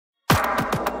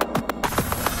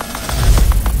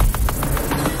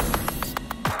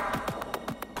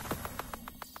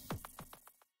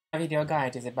My video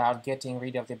guide is about getting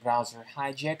rid of the browser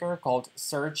hijacker called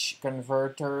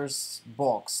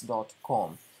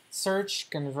searchconvertersbox.com. Search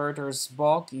Converters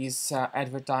Box is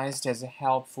advertised as a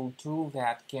helpful tool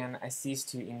that can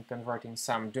assist you in converting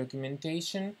some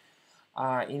documentation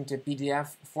into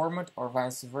PDF format or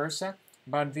vice versa,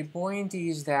 but the point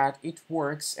is that it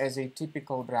works as a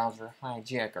typical browser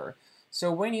hijacker.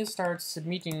 So when you start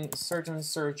submitting certain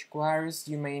search queries,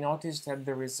 you may notice that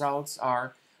the results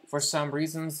are, for some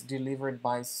reasons, delivered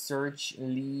by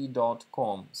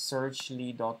searchly.com.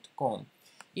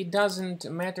 It doesn't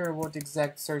matter what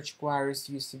exact search queries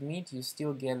you submit, you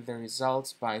still get the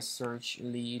results by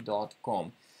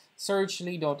searchly.com.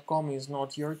 Searchly.com is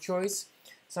not your choice.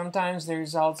 Sometimes the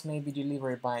results may be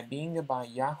delivered by Bing, by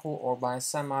Yahoo, or by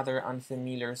some other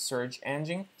unfamiliar search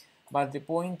engine, but the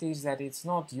point is that it's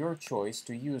not your choice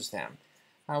to use them.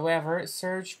 However,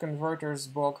 Search Converters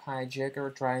Box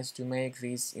Hijacker tries to make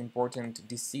these important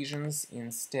decisions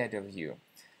instead of you.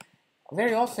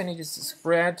 Very often it is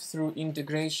spread through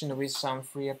integration with some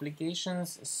free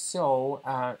applications, so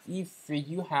if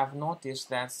you have noticed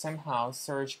that somehow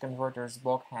Search Converters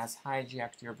Box has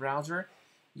hijacked your browser,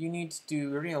 you need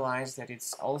to realize that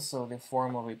it's also the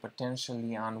form of a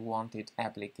potentially unwanted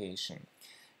application.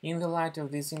 In the light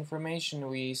of this information,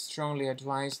 we strongly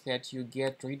advise that you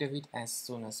get rid of it as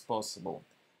soon as possible.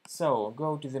 So,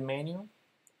 go to the menu,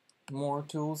 More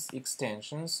Tools,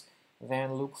 Extensions,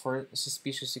 then look for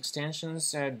suspicious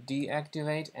extensions,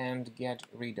 deactivate and get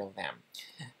rid of them.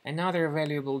 Another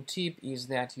valuable tip is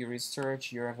that you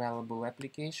research your available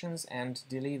applications and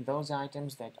delete those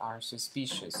items that are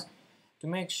suspicious. To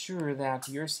make sure that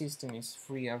your system is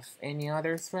free of any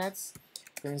other threats,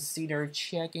 consider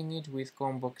checking it with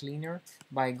Combo Cleaner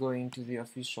by going to the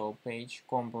official page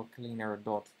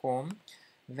combocleaner.com,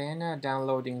 then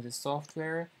downloading the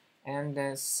software and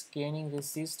scanning the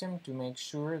system to make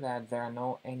sure that there are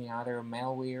no any other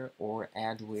malware or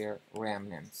adware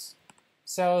remnants.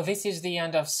 So this is the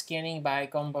end of scanning by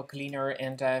Combo Cleaner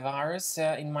Antivirus.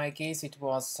 In my case it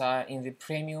was in the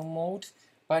premium mode,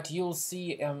 but you'll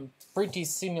see a pretty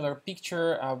similar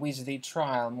picture with the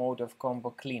trial mode of Combo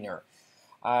Cleaner.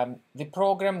 The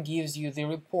program gives you the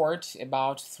report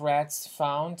about threats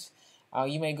found.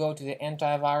 You may go to the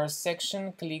antivirus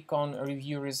section, click on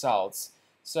Review Results.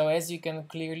 So as you can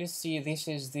clearly see, this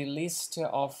is the list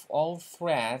of all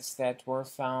threats that were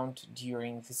found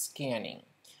during the scanning.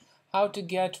 How to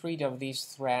get rid of these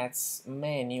threats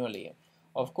manually?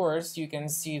 Of course, you can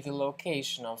see the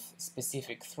location of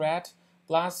specific threat,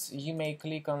 plus you may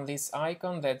click on this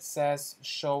icon that says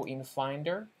Show in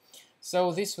Finder.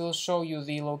 So this will show you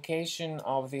the location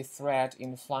of the threat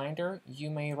in Finder.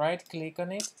 You may right-click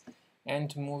on it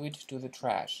and move it to the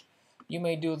trash. You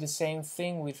may do the same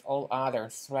thing with all other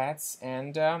threats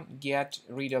and get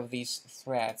rid of these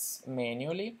threats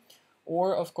manually.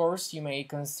 Or, of course, you may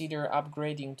consider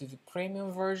upgrading to the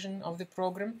premium version of the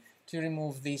program to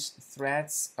remove these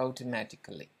threats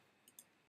automatically.